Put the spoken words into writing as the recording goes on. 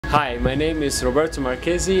Hi, my name is Roberto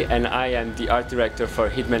Marchesi and I am the art director for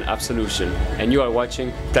Hitman Absolution, and you are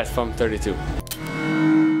watching Platform 32.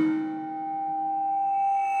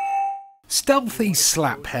 Stealthy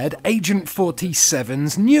slaphead Agent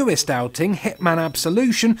 47's newest outing, Hitman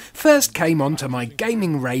Absolution, first came onto my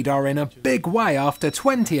gaming radar in a big way after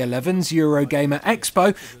 2011's Eurogamer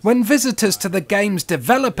Expo, when visitors to the game's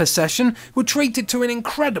developer session were treated to an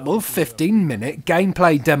incredible 15-minute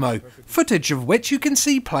gameplay demo, footage of which you can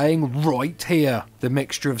see playing right here. The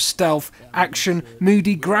mixture of stealth, action,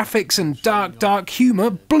 moody graphics and dark humour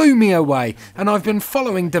blew me away, and I've been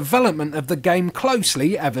following development of the game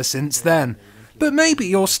closely ever since then. But maybe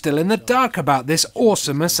you're still in the dark about this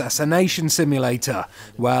awesome assassination simulator.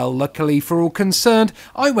 Well, luckily for all concerned,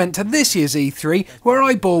 I went to this year's E3 where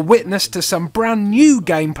I bore witness to some brand new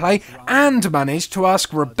gameplay and managed to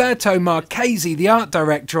ask Roberto Marchesi, the art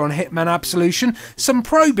director on Hitman Absolution, some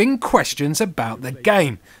probing questions about the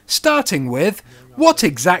game. Starting with, what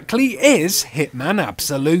exactly is Hitman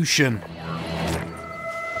Absolution?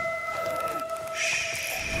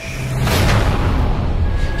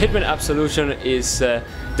 Hitman Absolution is the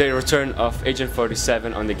return of Agent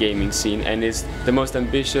 47 on the gaming scene and is the most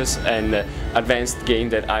ambitious and advanced game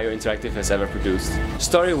that IO Interactive has ever produced.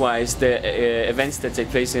 Story-wise, the events that take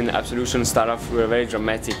place in Absolution start off with a very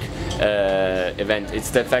dramatic event. It's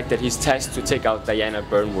the fact that he's tasked to take out Diana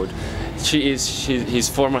Burnwood. She is his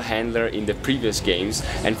former handler in the previous games,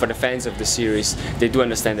 and for the fans of the series, they do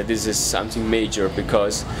understand that this is something major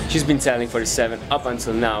because she's been telling 47 up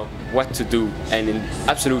until now what to do, and in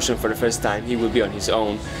Absolution for the first time he will be on his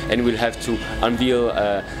own and will have to unveil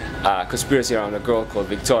a conspiracy around a girl called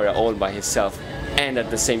Victoria all by himself, and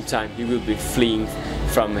at the same time he will be fleeing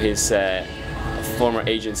from his former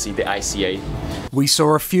agency, the ICA. We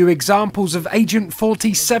saw a few examples of Agent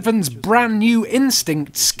 47's brand new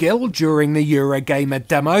instinct skill during the Eurogamer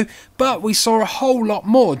demo, but we saw a whole lot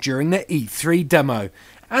more during the E3 demo.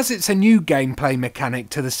 As it's a new gameplay mechanic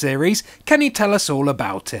to the series, can you tell us all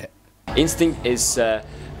about it? Instinct is a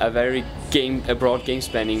very broad game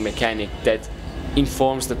spanning mechanic that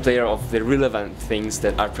informs the player of the relevant things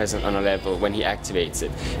that are present on a level when he activates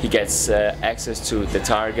it. He gets access to the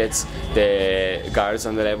targets, the guards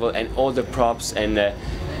on the level, and all the props and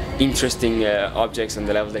interesting objects on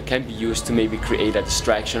the level that can be used to maybe create a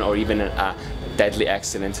distraction or even a deadly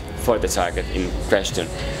accident for the target in question.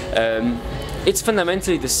 It's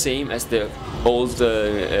fundamentally the same as the old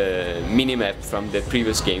minimap from the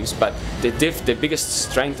previous games, but the biggest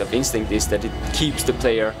strength of Instinct is that it keeps the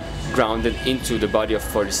player grounded into the body of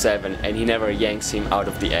 47 and he never yanks him out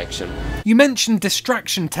of the action. You mentioned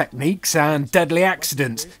distraction techniques and deadly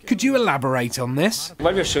accidents. Could you elaborate on this?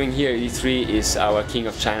 What we're showing here at E3 is our King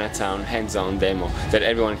of Chinatown hands-on demo that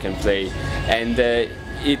everyone can play, and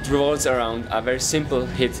it revolves around a very simple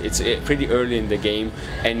hit. It's pretty early in the game,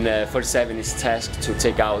 and 47 is tasked to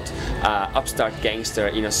take out an upstart gangster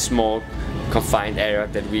in a small confined area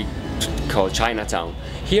that we call Chinatown.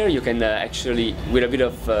 Here you can actually, with a bit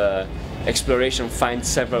of exploration, find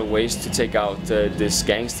several ways to take out this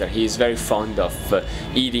gangster. He is very fond of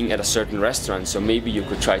eating at a certain restaurant, so maybe you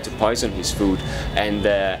could try to poison his food.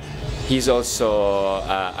 And he's also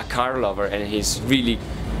a car lover, and he's really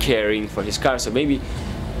caring for his car, so maybe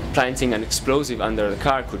planting an explosive under the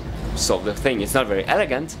car could solve the thing. It's not very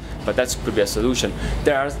elegant, but that could be a solution.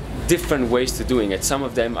 There are different ways to doing it. Some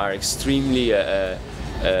of them are extremely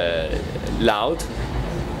loud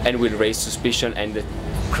and will raise suspicion, and the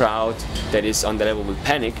crowd that is on the level will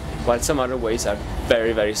panic, while some other ways are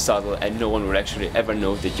very subtle and no one will actually ever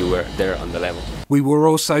know that you were there on the level. We were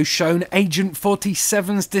also shown Agent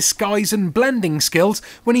 47's disguise and blending skills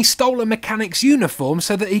when he stole a mechanic's uniform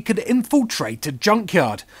so that he could infiltrate a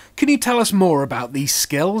junkyard. Can you tell us more about these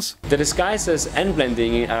skills? The disguises and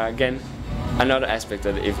blending are again another aspect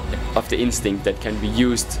of the instinct that can be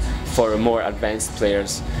used for more advanced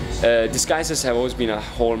players. Disguises have always been a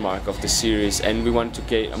hallmark of the series, and we want to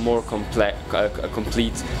get a more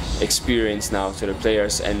complete experience now to the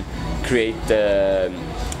players and create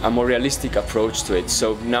a more realistic approach to it.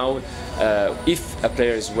 So now if a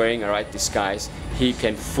player is wearing a right disguise, he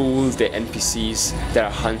can fool the NPCs that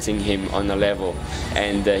are hunting him on a level,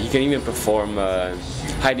 and he can even perform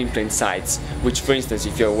hide in plain sights, which, for instance,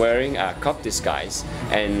 if you're wearing a cop disguise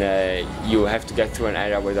and you have to get through an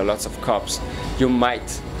area where there are lots of cops, you might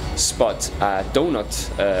spot a donut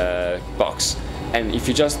box, and if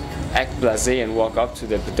you just act blasé and walk up to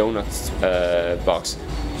the donut box,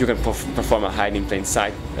 you can perform a hide in plain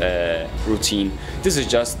sight routine. This is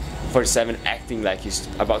just 47 acting like he's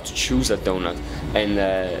about to choose a donut, and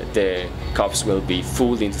the cops will be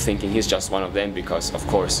fooled into thinking he's just one of them, because of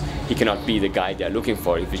course he cannot be the guy they're looking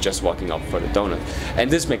for if he's just walking up for the donut. And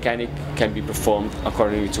this mechanic can be performed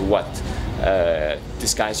according to what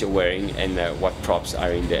disguise you're wearing and what props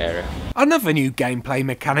are in the area. Another new gameplay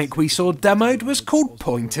mechanic we saw demoed was called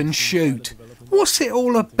point and shoot. What's it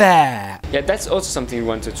all about? Yeah, that's also something we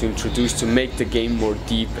wanted to introduce to make the game more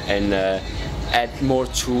deep and add more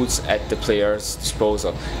tools at the player's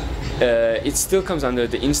disposal. It still comes under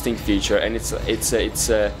the instinct feature, and it's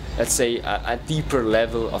let's say a deeper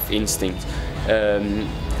level of instinct.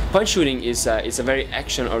 Point shooting is a very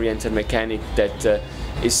action-oriented mechanic that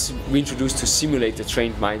is introduced to simulate the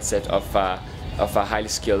trained mindset of a highly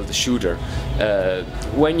skilled shooter.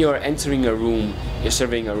 When you're entering a room, you're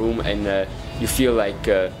surveying a room, and you feel like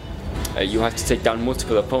you have to take down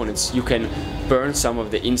multiple opponents, you can burn some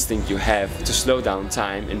of the instinct you have to slow down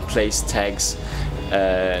time and place tags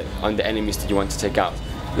on the enemies that you want to take out.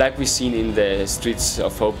 Like we've seen in the Streets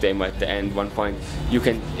of Hope demo at the end, one point, you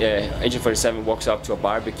can, Agent 47 walks up to a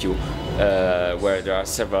barbecue where there are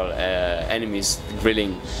several enemies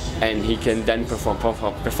grilling, and he can then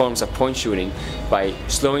performs a point shooting by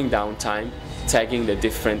slowing down time, tagging the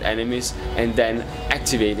different enemies, and then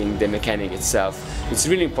activating the mechanic itself. It's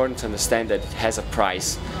really important to understand that it has a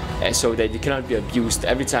price, so that it cannot be abused.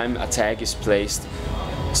 Every time a tag is placed,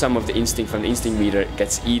 some of the instinct from the instinct meter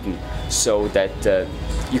gets eaten, so that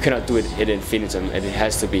you cannot do it ad infinitum, and it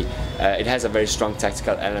has to be, it has a very strong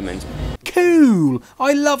tactical element. Cool!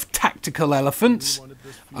 I love tactical elephants.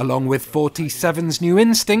 Along with 47's new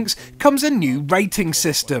instincts comes a new rating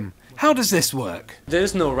system. How does this work? There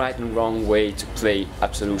is no right and wrong way to play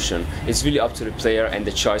Absolution. It's really up to the player and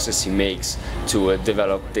the choices he makes to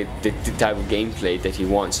develop the type of gameplay that he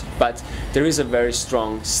wants. But there is a very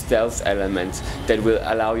strong stealth element that will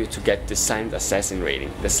allow you to get the Silent Assassin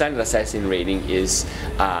rating. The Silent Assassin rating is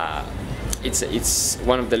it's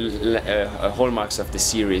one of the hallmarks of the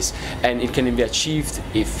series, and it can be achieved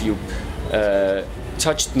if you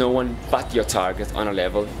touched no one but your target on a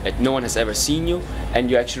level that no one has ever seen you, and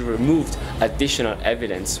you actually removed additional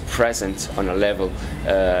evidence present on a level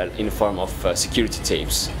in the form of security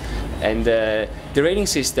tapes. And the rating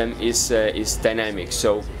system is dynamic,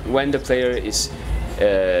 so when the player is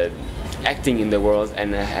acting in the world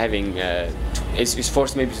and having is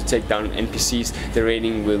forced maybe to take down NPCs, the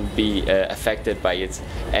rating will be affected by it,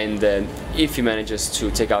 and if he manages to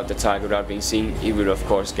take out the target without being seen, he will of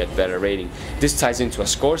course get better rating. This ties into a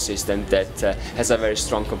score system that has a very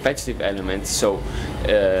strong competitive element, so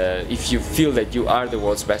if you feel that you are the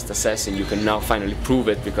world's best assassin, you can now finally prove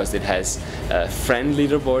it, because it has friend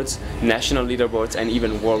leaderboards, national leaderboards, and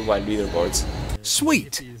even worldwide leaderboards.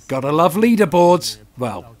 Sweet! Gotta love leaderboards.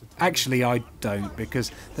 Well, actually I don't,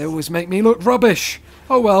 because they always make me look rubbish.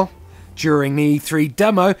 Oh well. During the E3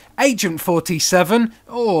 demo, Agent 47,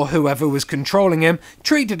 or whoever was controlling him,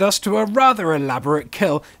 treated us to a rather elaborate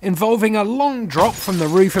kill involving a long drop from the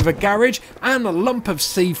roof of a garage and a lump of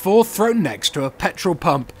C4 thrown next to a petrol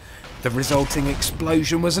pump. The resulting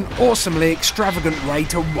explosion was an awesomely extravagant way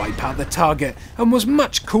to wipe out the target, and was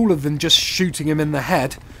much cooler than just shooting him in the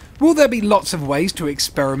head. Will there be lots of ways to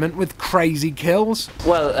experiment with crazy kills?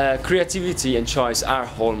 Well, creativity and choice are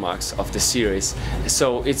hallmarks of the series,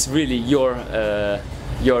 so it's really your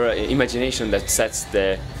imagination that sets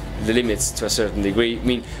the limits to a certain degree. I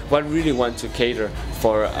mean, what we really want to cater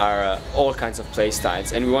for are all kinds of play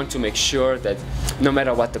styles, and we want to make sure that no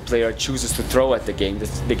matter what the player chooses to throw at the game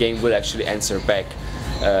will actually answer back.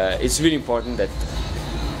 It's really important that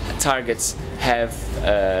targets have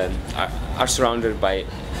are surrounded by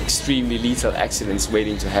extremely lethal accidents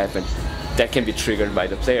waiting to happen that can be triggered by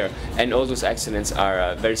the player, and all those accidents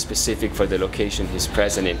are very specific for the location he's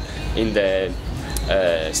present in. In the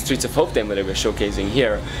Streets of Hope demo that we're showcasing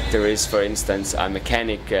here, there is, for instance, a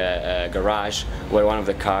mechanic garage where one of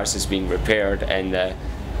the cars is being repaired, and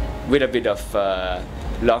with a bit of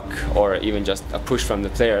luck or even just a push from the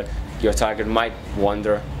player, your target might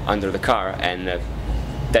wander under the car, and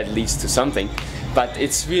that leads to something. But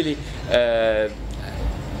it's really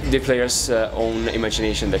the player's own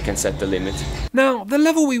imagination that can set the limit. Now, the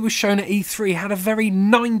level we were shown at E3 had a very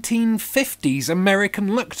 1950s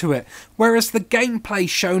American look to it, whereas the gameplay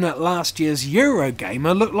shown at last year's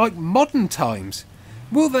Eurogamer looked like modern times.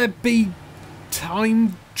 Will there be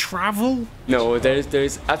time travel? No, there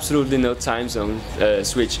is absolutely no time zone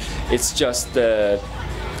switch. It's just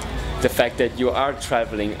the fact that you are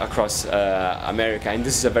traveling across America, and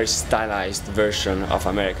this is a very stylized version of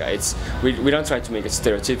America. We don't try to make it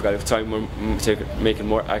stereotypical, we try to make it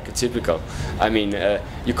more archetypical. I mean,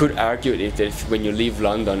 you could argue it if when you leave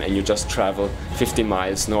London and you just travel 50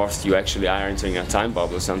 miles north, you actually are entering a time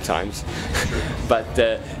bubble sometimes. But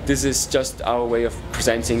this is just our way of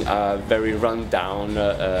presenting a very run-down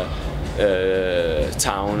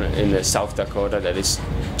town in South Dakota that is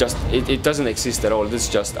just, it doesn't exist at all. This is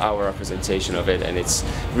just our representation of it, and it's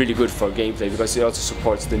really good for gameplay because it also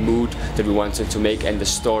supports the mood that we wanted to make, and the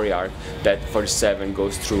story arc that 47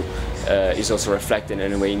 goes through is also reflected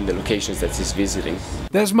in a way in the locations that he's visiting.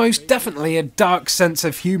 There's most definitely a dark sense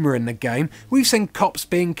of humour in the game. We've seen cops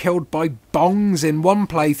being killed by bongs in one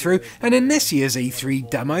playthrough, and in this year's E3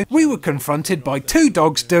 demo we were confronted by two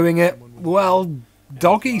dogs doing it, well,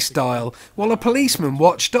 doggy style, while a policeman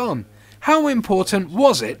watched on. How important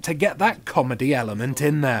was it to get that comedy element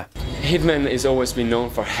in there? Hitman has always been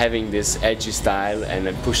known for having this edgy style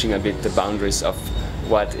and pushing a bit the boundaries of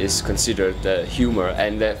what is considered humor,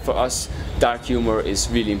 and for us dark humor is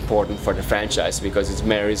really important for the franchise because it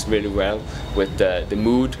marries really well with the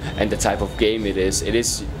mood and the type of game it is. It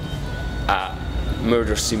is a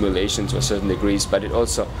murder simulation to a certain degree, but it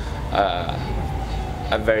also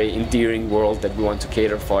a very endearing world that we want to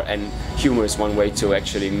cater for, and humor is one way to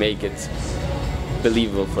actually make it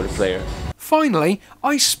believable for the player. Finally,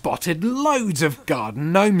 I spotted loads of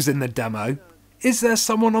garden gnomes in the demo. Is there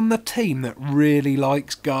someone on the team that really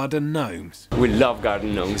likes garden gnomes? We love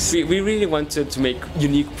garden gnomes. We really wanted to make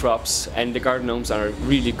unique props, and the garden gnomes are a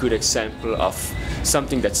really good example of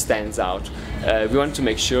something that stands out. We want to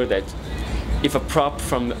make sure that if a prop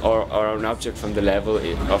from or an object from the level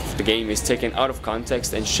of the game is taken out of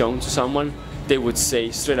context and shown to someone, they would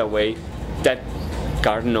say straight away that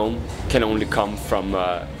garden gnome can only come from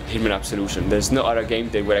Hitman Absolution. There's no other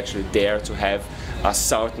game that would actually dare to have a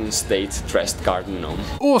Southern State dressed garden gnome.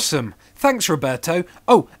 Awesome. Thanks, Roberto.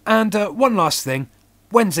 Oh, and one last thing.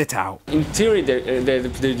 When's it out? In theory,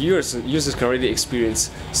 the users can already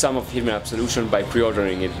experience some of Hitman Absolution by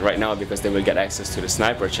pre-ordering it right now because they will get access to the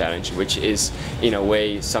Sniper Challenge, which is, in a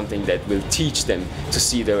way, something that will teach them to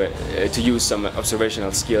see to use some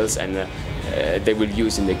observational skills, and they will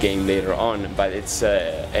use in the game later on. But it's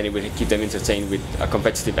and it will keep them entertained with a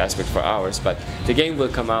competitive aspect for hours. But the game will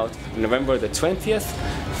come out November the 20th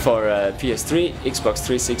for PS3, Xbox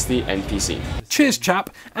 360, and PC. Cheers, chap,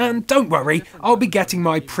 and don't worry, I'll be getting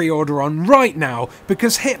my pre-order on right now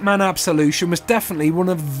because Hitman Absolution was definitely one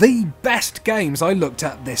of the best games I looked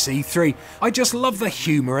at this E3. I just love the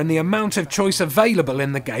humour and the amount of choice available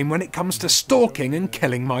in the game when it comes to stalking and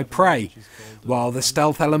killing my prey. While the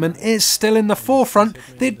stealth element is still in the forefront,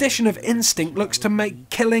 the addition of instinct looks to make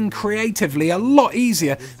killing creatively a lot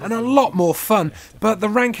easier and a lot more fun, but the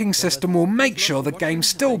ranking system will make sure the game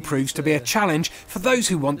still proves to be a challenge for those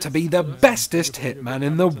who want to be the bestest hitman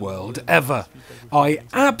in the world ever. I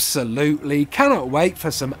absolutely cannot wait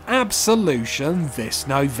for some Absolution this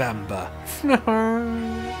November.